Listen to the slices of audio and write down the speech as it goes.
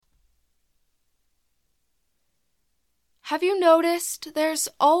Have you noticed there's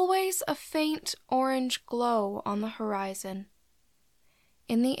always a faint orange glow on the horizon?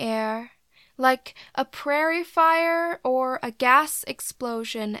 In the air, like a prairie fire or a gas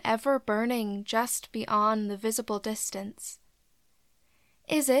explosion ever burning just beyond the visible distance.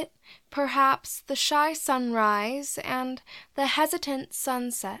 Is it, perhaps, the shy sunrise and the hesitant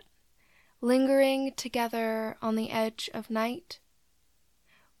sunset, lingering together on the edge of night?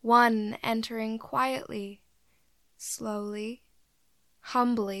 One entering quietly, slowly,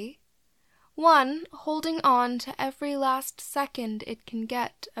 humbly, one holding on to every last second it can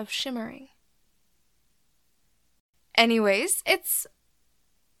get of shimmering. Anyways, it's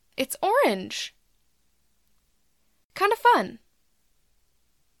orange. Kind of fun.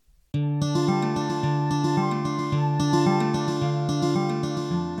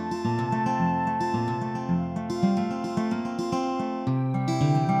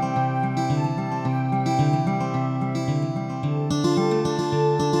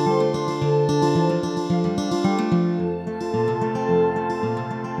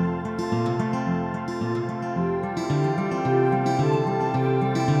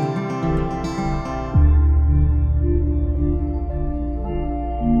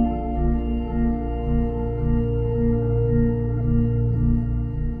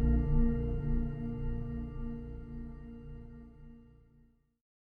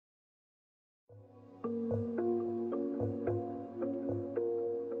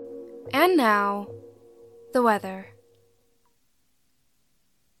 And now, the weather.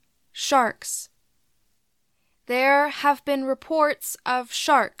 Sharks. There have been reports of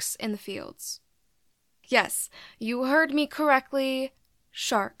sharks in the fields. Yes, you heard me correctly,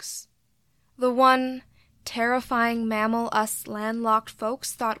 sharks. The one terrifying mammal us landlocked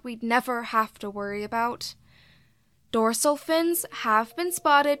folks thought we'd never have to worry about. Dorsal fins have been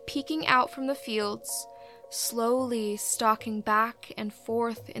spotted peeking out from the fields, slowly stalking back and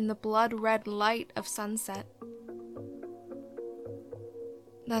forth in the blood-red light of sunset.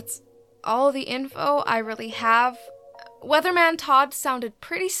 That's all the info I really have. Weatherman Todd sounded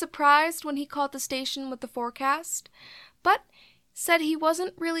pretty surprised when he called the station with the forecast, but said he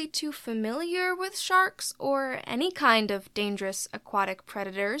wasn't really too familiar with sharks or any kind of dangerous aquatic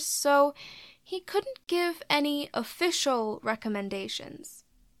predators, so he couldn't give any official recommendations.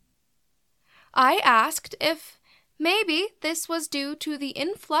 I asked if maybe this was due to the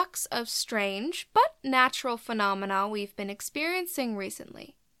influx of strange but natural phenomena we've been experiencing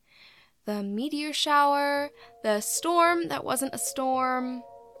recently. The meteor shower, the storm that wasn't a storm,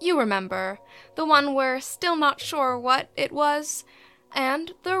 you remember, the one we're still not sure what it was,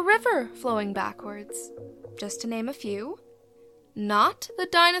 and the river flowing backwards, just to name a few. Not the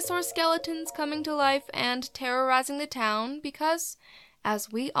dinosaur skeletons coming to life and terrorizing the town, because,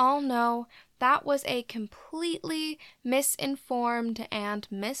 as we all know, that was a completely misinformed and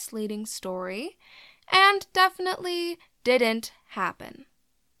misleading story, and definitely didn't happen.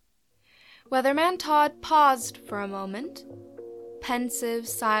 Weatherman Todd paused for a moment. Pensive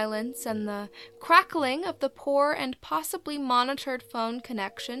silence and the crackling of the poor and possibly monitored phone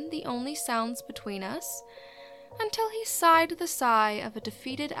connection the only sounds between us, until he sighed the sigh of a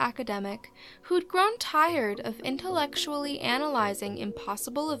defeated academic who'd grown tired of intellectually analyzing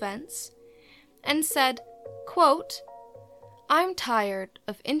impossible events, and said, quote, "I'm tired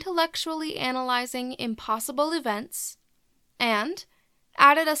of intellectually analyzing impossible events," and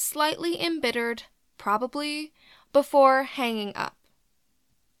added a slightly embittered, probably, before hanging up.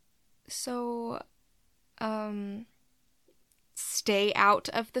 So, stay out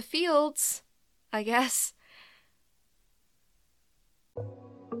of the fields, I guess.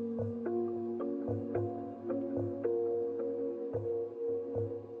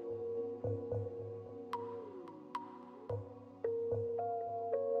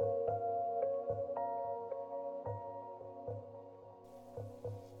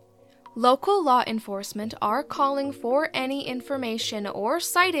 Local law enforcement are calling for any information or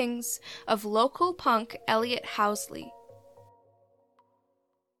sightings of local punk Elliot Housley.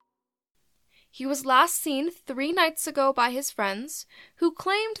 He was last seen 3 nights ago by his friends, who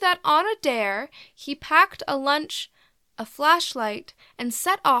claimed that on a dare he packed a lunch, a flashlight, and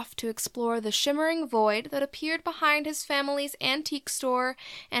set off to explore the shimmering void that appeared behind his family's antique store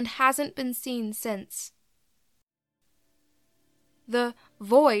and hasn't been seen since. The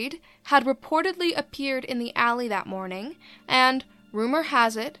void had reportedly appeared in the alley that morning, and, rumor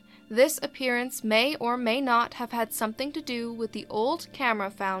has it, this appearance may or may not have had something to do with the old camera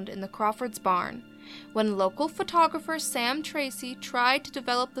found in the Crawfords' barn, when local photographer Sam Tracy tried to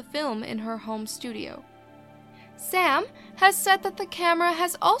develop the film in her home studio. Sam has said that the camera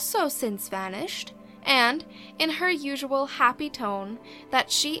has also since vanished, and, in her usual happy tone,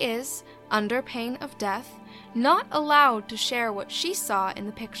 that she is, under pain of death, not allowed to share what she saw in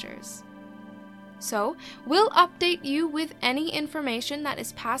the pictures. So, we'll update you with any information that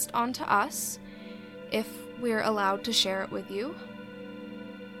is passed on to us, if we're allowed to share it with you.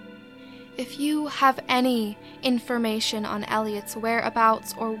 If you have any information on Elliot's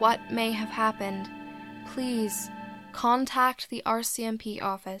whereabouts or what may have happened, please contact the RCMP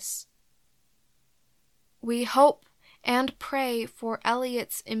office. We hope and pray for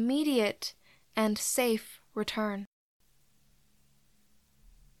Elliot's immediate and safe return.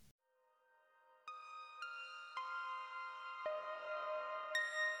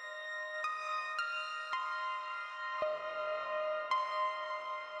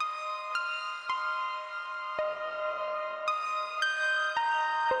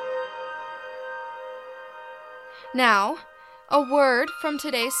 Now, a word from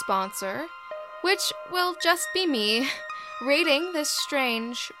today's sponsor, which will just be me reading this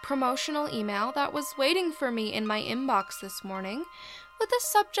strange promotional email that was waiting for me in my inbox this morning, with the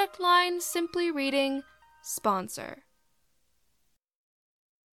subject line simply reading, Sponsor.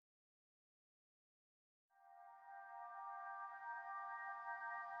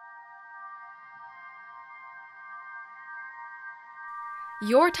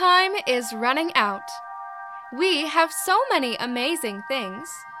 Your time is running out. We have so many amazing things.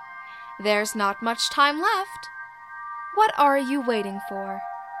 There's not much time left. What are you waiting for?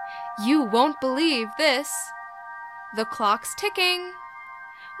 You won't believe this. The clock's ticking.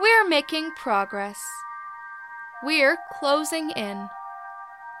 We're making progress. We're closing in.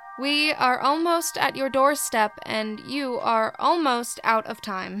 We are almost at your doorstep, and you are almost out of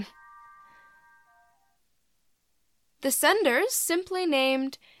time. The senders simply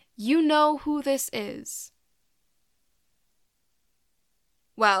named, You Know Who This Is.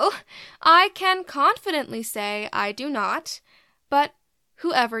 Well, I can confidently say I do not, but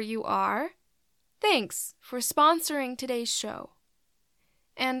whoever you are, thanks for sponsoring today's show.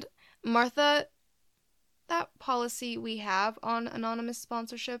 And Martha, that policy we have on anonymous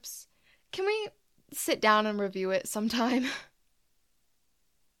sponsorships, can we sit down and review it sometime?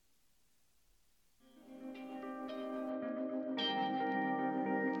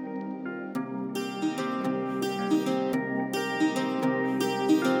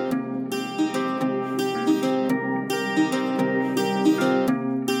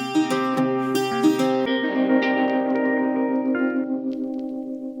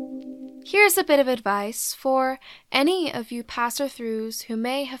 Here's a bit of advice for any of you passer-throughs who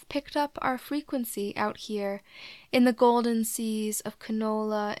may have picked up our frequency out here in the golden seas of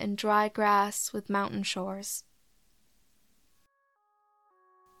canola and dry grass with mountain shores.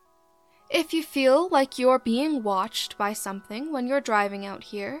 If you feel like you're being watched by something when you're driving out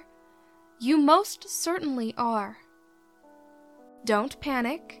here, you most certainly are. Don't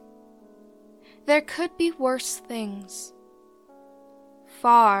panic. There could be worse things.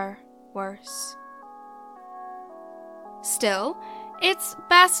 Far worse. Still, it's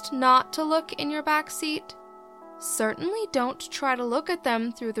best not to look in your back seat. Certainly don't try to look at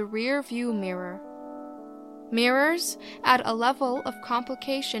them through the rear view mirror. Mirrors add a level of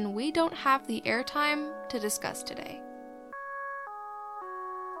complication we don't have the airtime to discuss today.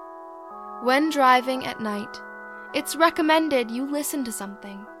 When driving at night, it's recommended you listen to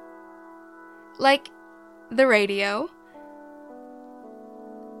something. Like the radio.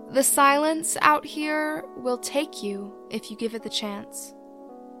 The silence out here will take you if you give it the chance.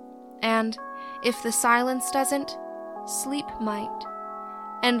 And if the silence doesn't, sleep might.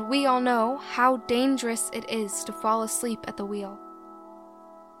 And we all know how dangerous it is to fall asleep at the wheel.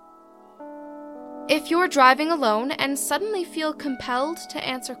 If you're driving alone and suddenly feel compelled to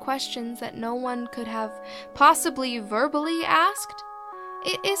answer questions that no one could have possibly verbally asked,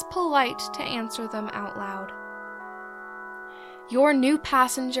 it is polite to answer them out loud. Your new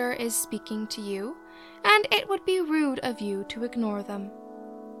passenger is speaking to you, and it would be rude of you to ignore them.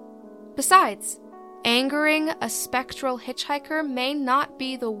 Besides, angering a spectral hitchhiker may not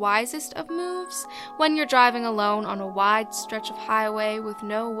be the wisest of moves when you're driving alone on a wide stretch of highway with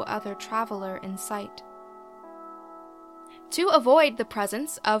no other traveler in sight. To avoid the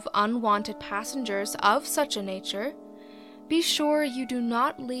presence of unwanted passengers of such a nature, be sure you do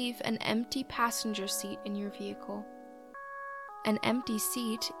not leave an empty passenger seat in your vehicle. An empty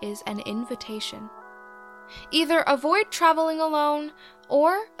seat is an invitation. Either avoid traveling alone,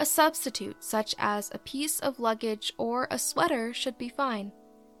 or a substitute such as a piece of luggage or a sweater should be fine.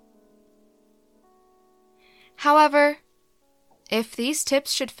 However, if these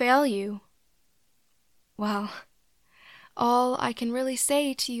tips should fail you, well, all I can really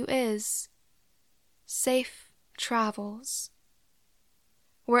say to you is, safe travels.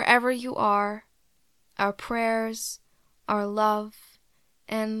 Wherever you are, our prayers, our love,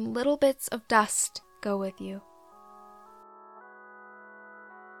 and little bits of dust go with you.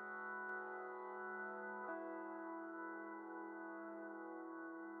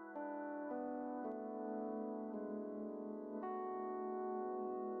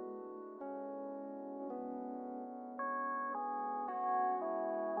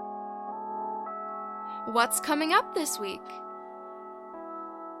 What's coming up this week?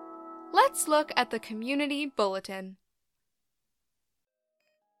 Let's look at the Community Bulletin.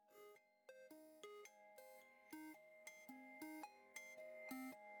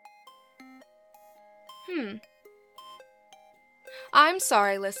 I'm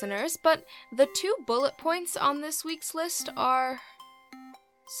sorry, listeners, but the 2 bullet points on this week's list are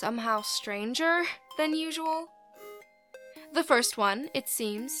somehow stranger than usual. The first one, it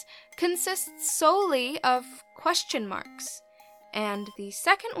seems, consists solely of question marks, and the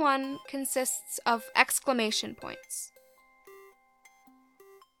second one consists of exclamation points.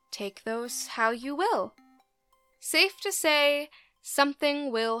 Take those how you will. Safe to say, something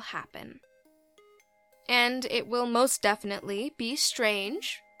will happen. And it will most definitely be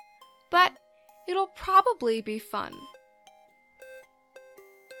strange, but it'll probably be fun.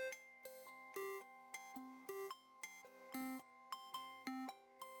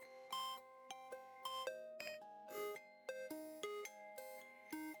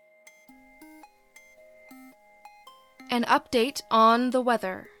 An update on the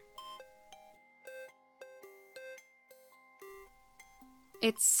weather.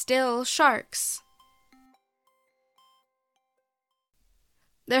 It's still sharks.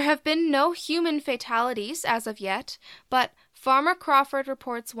 There have been no human fatalities as of yet, but Farmer Crawford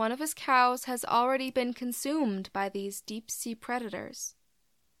reports one of his cows has already been consumed by these deep-sea predators.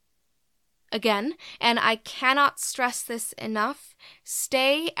 Again, and I cannot stress this enough,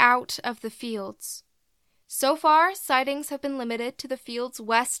 stay out of the fields. So far, sightings have been limited to the fields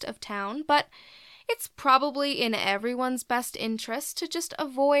west of town, but it's probably in everyone's best interest to just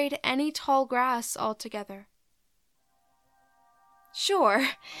avoid any tall grass altogether. Sure,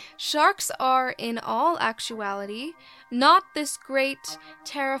 sharks are, in all actuality, not this great,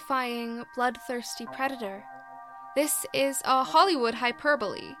 terrifying, bloodthirsty predator. This is a Hollywood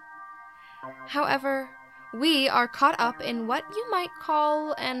hyperbole. However, we are caught up in what you might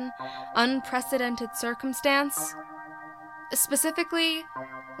call an unprecedented circumstance. Specifically,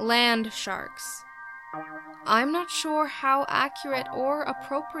 land sharks. I'm not sure how accurate or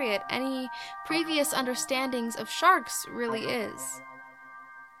appropriate any previous understandings of sharks really is.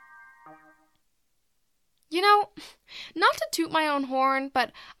 You know, not to toot my own horn,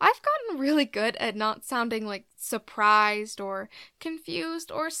 but I've gotten really good at not sounding like surprised or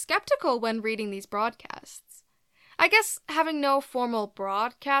confused or skeptical when reading these broadcasts. I guess having no formal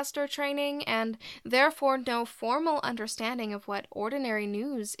broadcaster training and therefore no formal understanding of what ordinary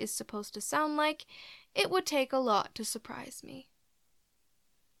news is supposed to sound like, it would take a lot to surprise me.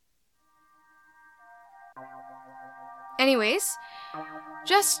 Anyways,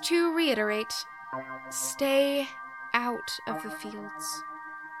 just to reiterate, stay out of the fields.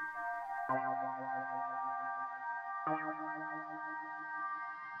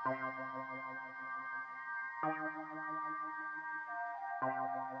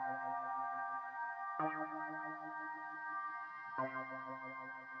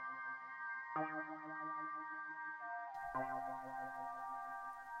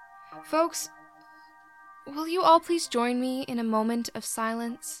 Folks, will you all please join me in a moment of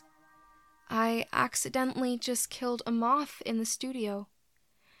silence? I accidentally just killed a moth in the studio.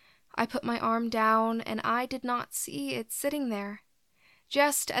 I put my arm down and I did not see it sitting there,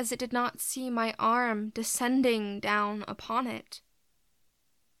 just as it did not see my arm descending down upon it.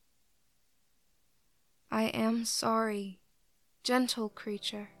 I am sorry, gentle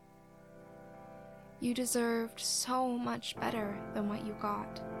creature. You deserved so much better than what you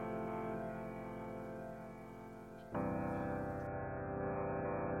got.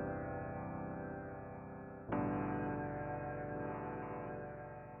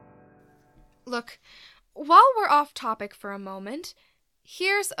 Look, while we're off topic for a moment,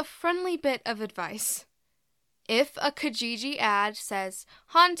 here's a friendly bit of advice. If a Kijiji ad says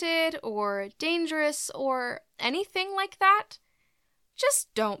haunted or dangerous or anything like that,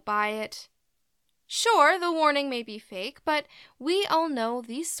 just don't buy it. Sure, the warning may be fake, but we all know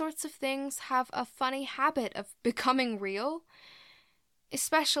these sorts of things have a funny habit of becoming real,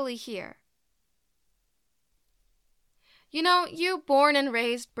 especially here. You know, you born and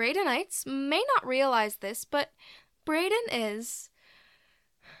raised Braydenites may not realize this, but Brayden is,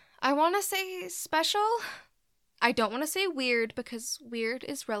 I want to say special. I don't want to say weird because weird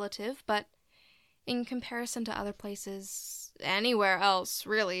is relative, but in comparison to other places, anywhere else,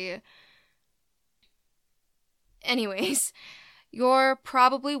 really. Anyways, you're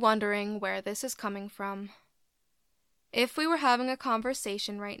probably wondering where this is coming from. If we were having a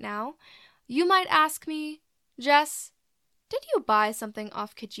conversation right now, you might ask me, Jess, did you buy something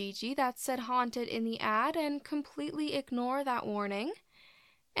off Kijiji that said haunted in the ad and completely ignore that warning?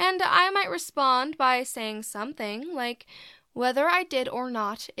 And I might respond by saying something like, whether I did or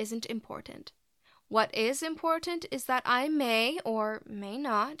not isn't important. What is important is that I may, or may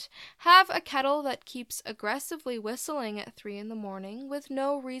not, have a kettle that keeps aggressively whistling at 3 a.m. with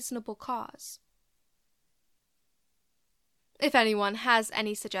no reasonable cause. If anyone has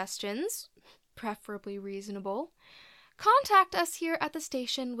any suggestions, preferably reasonable, contact us here at the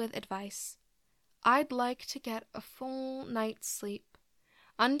station with advice. I'd like to get a full night's sleep,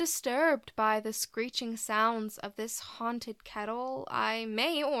 undisturbed by the screeching sounds of this haunted kettle I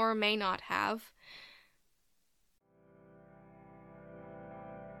may or may not have.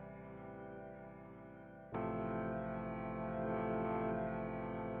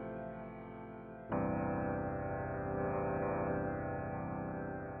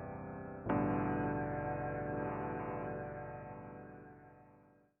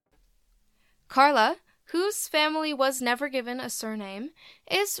 Carla, whose family was never given a surname,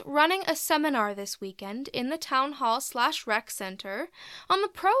 is running a seminar this weekend in the town hall/rec center on the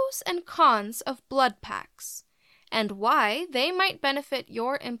pros and cons of blood packs and why they might benefit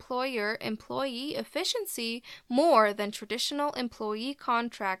your employer-employee efficiency more than traditional employee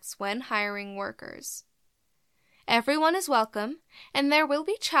contracts when hiring workers. Everyone is welcome, and there will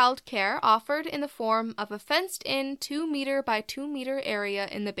be childcare offered in the form of a fenced-in 2-meter by 2-meter area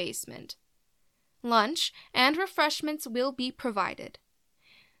in the basement. Lunch and refreshments will be provided.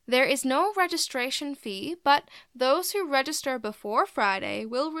 There is no registration fee, but those who register before Friday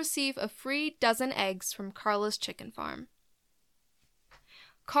will receive a free dozen eggs from Carla's chicken farm.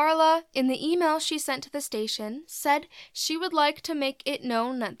 Carla, in the email she sent to the station, said she would like to make it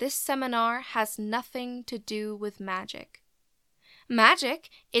known that this seminar has nothing to do with magic. Magic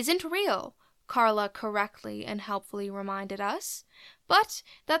isn't real, Carla correctly and helpfully reminded us, but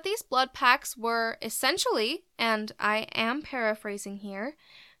that these blood packs were essentially, and I am paraphrasing here,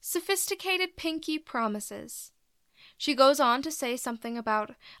 sophisticated pinky promises. She goes on to say something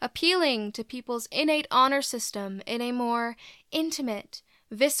about appealing to people's innate honor system in a more intimate,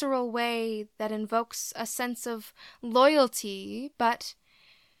 visceral way that invokes a sense of loyalty, but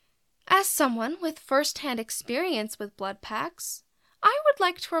as someone with first-hand experience with blood pacts, I would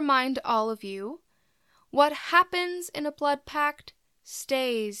like to remind all of you, what happens in a blood pact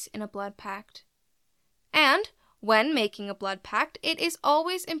stays in a blood pact. And when making a blood pact, it is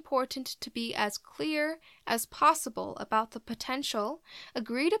always important to be as clear as possible about the potential,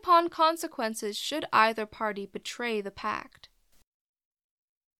 agreed-upon consequences should either party betray the pact.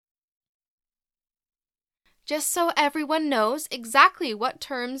 Just so everyone knows exactly what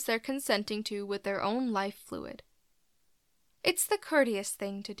terms they're consenting to with their own life fluid. It's the courteous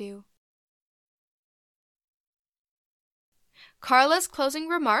thing to do. Carla's closing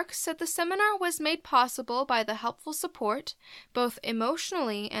remarks said the seminar was made possible by the helpful support, both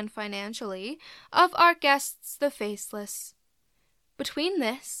emotionally and financially, of our guests the Faceless. Between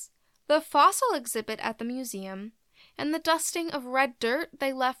this, the fossil exhibit at the museum, and the dusting of red dirt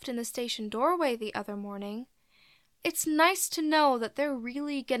they left in the station doorway the other morning, it's nice to know that they're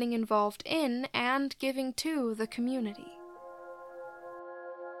really getting involved in and giving to the community.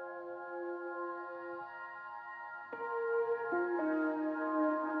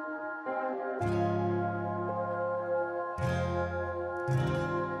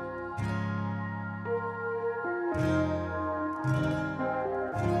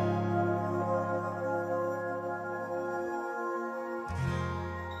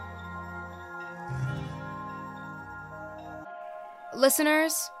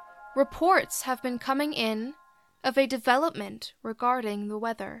 Listeners, reports have been coming in of a development regarding the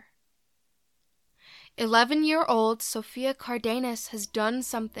weather. 11-year-old Sophia Cardenas has done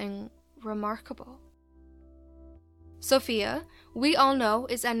something remarkable. Sophia, we all know,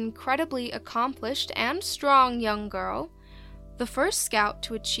 is an incredibly accomplished and strong young girl, the first scout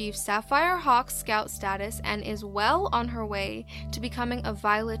to achieve Sapphire Hawk Scout status and is well on her way to becoming a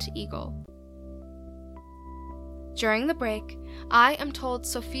Violet Eagle. During the break, I am told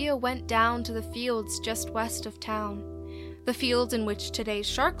Sophia went down to the fields just west of town, the fields in which today's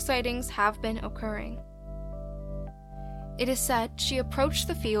shark sightings have been occurring. It is said she approached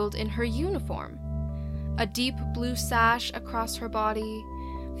the field in her uniform, a deep blue sash across her body,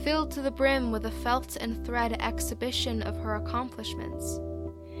 filled to the brim with a felt and thread exhibition of her accomplishments,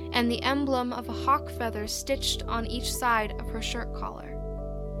 and the emblem of a hawk feather stitched on each side of her shirt collar.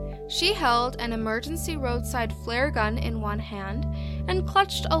 She held an emergency roadside flare gun in one hand and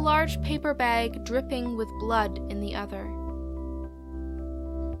clutched a large paper bag dripping with blood in the other.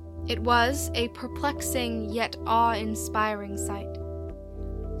 It was a perplexing yet awe-inspiring sight.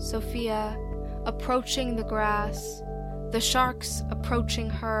 Sophia approaching the grass, the sharks approaching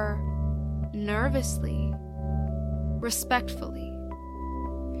her, nervously, respectfully.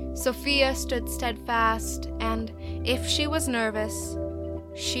 Sophia stood steadfast, and if she was nervous,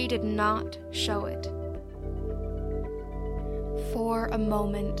 she did not show it. For a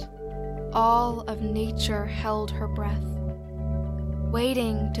moment, all of nature held her breath,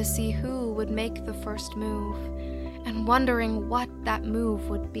 waiting to see who would make the first move, and wondering what that move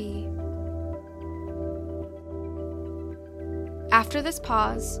would be. After this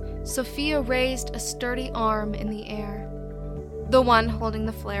pause, Sophia raised a sturdy arm in the air, the one holding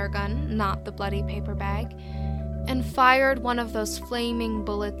the flare gun, not the bloody paper bag, and fired one of those flaming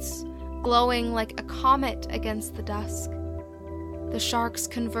bullets, glowing like a comet against the dusk. The sharks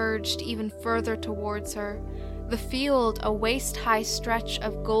converged even further towards her, the field a waist-high stretch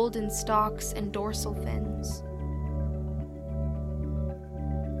of golden stalks and dorsal fins.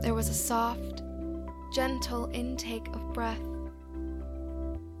 There was a soft, gentle intake of breath.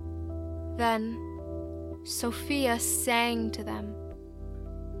 Then, Sophia sang to them.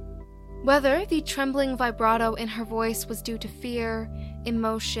 Whether the trembling vibrato in her voice was due to fear,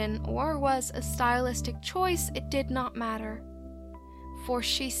 emotion, or was a stylistic choice, it did not matter. For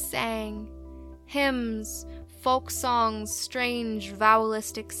she sang hymns, folk songs, strange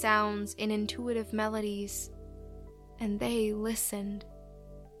vowelistic sounds in intuitive melodies, and they listened.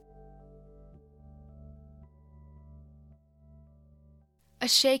 A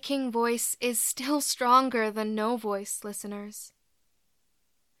shaking voice is still stronger than no voice, listeners.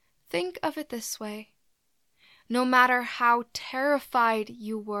 Think of it this way. No matter how terrified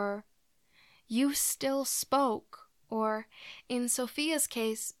you were, you still spoke, or, in Sophia's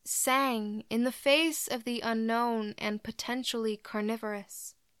case, sang in the face of the unknown and potentially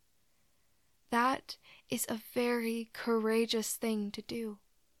carnivorous. That is a very courageous thing to do.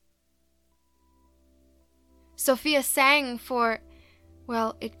 Sophia sang for,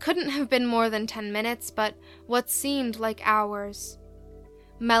 well, it couldn't have been more than 10 minutes, but what seemed like hours.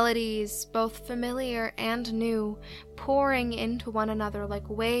 Melodies, both familiar and new, pouring into one another like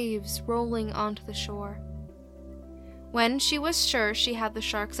waves rolling onto the shore. When she was sure she had the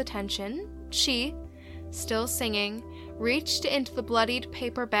shark's attention, she, still singing, reached into the bloodied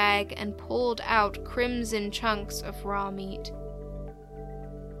paper bag and pulled out crimson chunks of raw meat.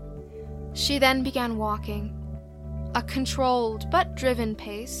 She then began walking, a controlled but driven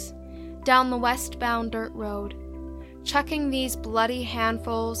pace, down the westbound dirt road, chucking these bloody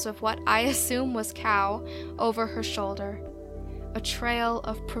handfuls of what I assume was cow over her shoulder, a trail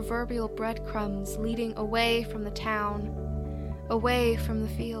of proverbial breadcrumbs leading away from the town, away from the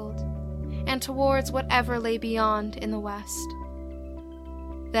field, and towards whatever lay beyond in the west.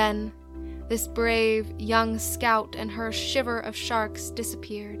 Then, this brave young scout and her shiver of sharks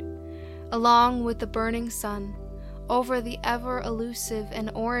disappeared, along with the burning sun, over the ever-elusive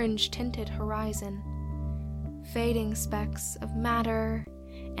and orange-tinted horizon, fading specks of matter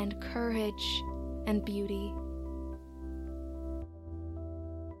and courage and beauty.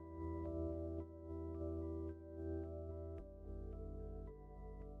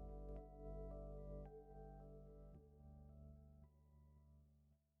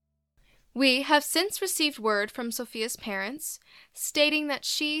 We have since received word from Sophia's parents, stating that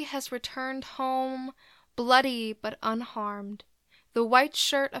she has returned home bloody but unharmed, the white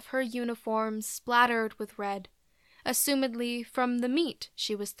shirt of her uniform splattered with red, assumedly from the meat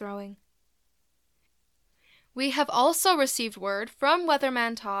she was throwing. We have also received word from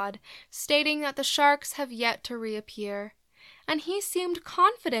Weatherman Todd stating that the sharks have yet to reappear, and he seemed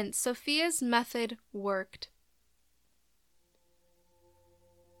confident Sophia's method worked.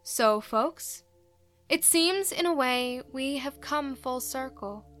 So, folks, it seems in a way we have come full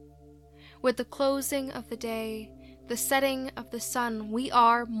circle. With the closing of the day, the setting of the sun, we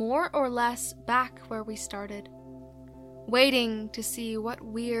are more or less back where we started, waiting to see what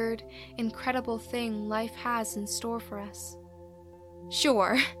weird, incredible thing life has in store for us.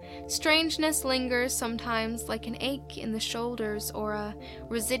 Sure, strangeness lingers sometimes like an ache in the shoulders or a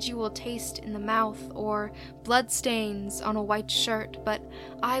residual taste in the mouth or bloodstains on a white shirt, but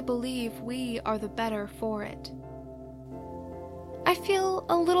I believe we are the better for it. I feel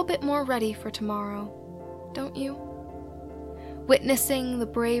a little bit more ready for tomorrow, don't you? witnessing the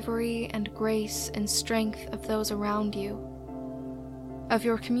bravery and grace and strength of those around you, of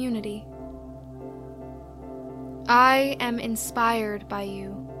your community. I am inspired by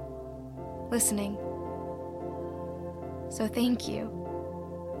you listening. So thank you.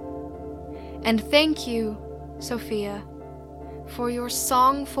 And thank you, Sophia, for your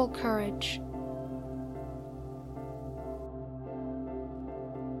songful courage.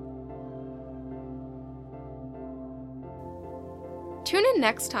 Tune in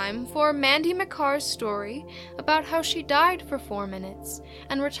next time for Mandy McCarr's story about how she died for 4 minutes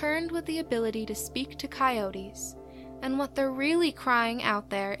and returned with the ability to speak to coyotes and what they're really crying out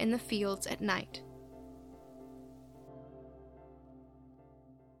there in the fields at night.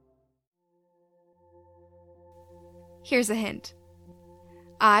 Here's a hint.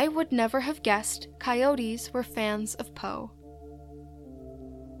 I would never have guessed coyotes were fans of Poe.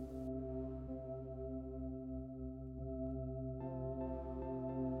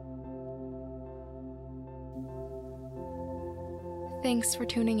 Thanks for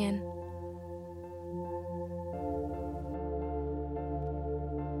tuning in.